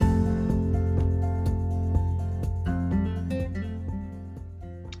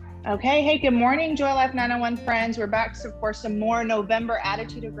Okay, hey, good morning, Joy Life 901 friends. We're back for some more November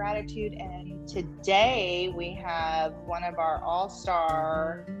Attitude of Gratitude. And today we have one of our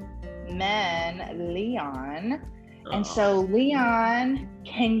all-star men, Leon. And so, Leon,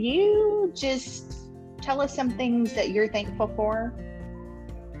 can you just tell us some things that you're thankful for?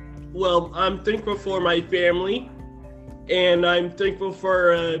 Well, I'm thankful for my family, and I'm thankful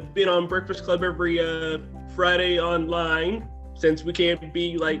for being on Breakfast Club every Friday online, since we can't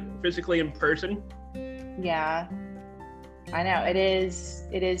be physically in person. Yeah, I know it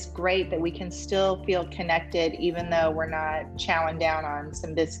is great that we can still feel connected even though we're not chowing down on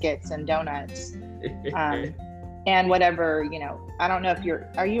some biscuits and donuts. And whatever, I don't know if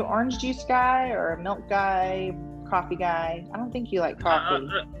are you orange juice guy or a milk guy, coffee guy? I don't think you like coffee.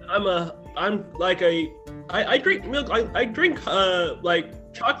 I drink milk. I drink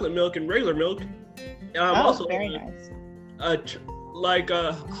chocolate milk and regular milk. And I'm also very nice. A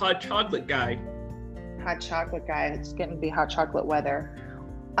hot chocolate guy. Hot chocolate guy. It's getting to be hot chocolate weather.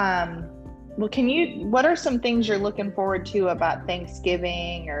 Well, what are some things you're looking forward to about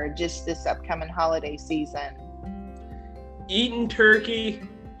Thanksgiving or just this upcoming holiday season? Eating turkey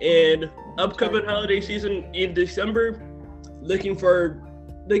and upcoming holiday season in December. Looking for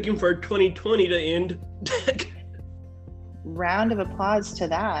 2020 to end. Round of applause to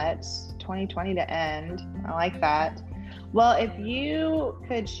that. 2020 to end. I like that. Well, if you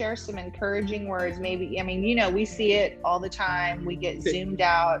could share some encouraging words, maybe, we see it all the time. We get zoomed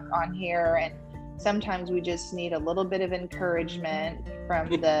out on here, and sometimes we just need a little bit of encouragement from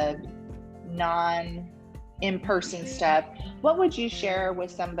the non-in-person stuff. What would you share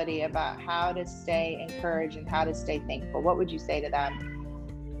with somebody about how to stay encouraged and how to stay thankful? What would you say to them?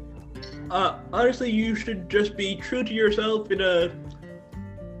 Honestly, you should just be true to yourself and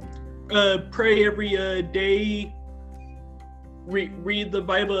pray every day. Read the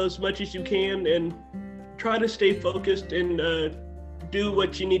Bible as much as you can and try to stay focused and do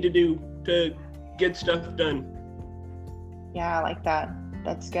what you need to do to get stuff done. Yeah, I like that.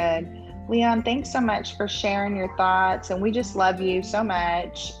 That's good. Leon, thanks so much for sharing your thoughts, and we just love you so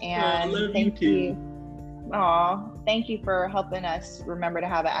much. And thank you. Thank you for helping us remember to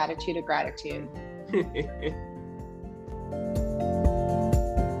have an attitude of gratitude.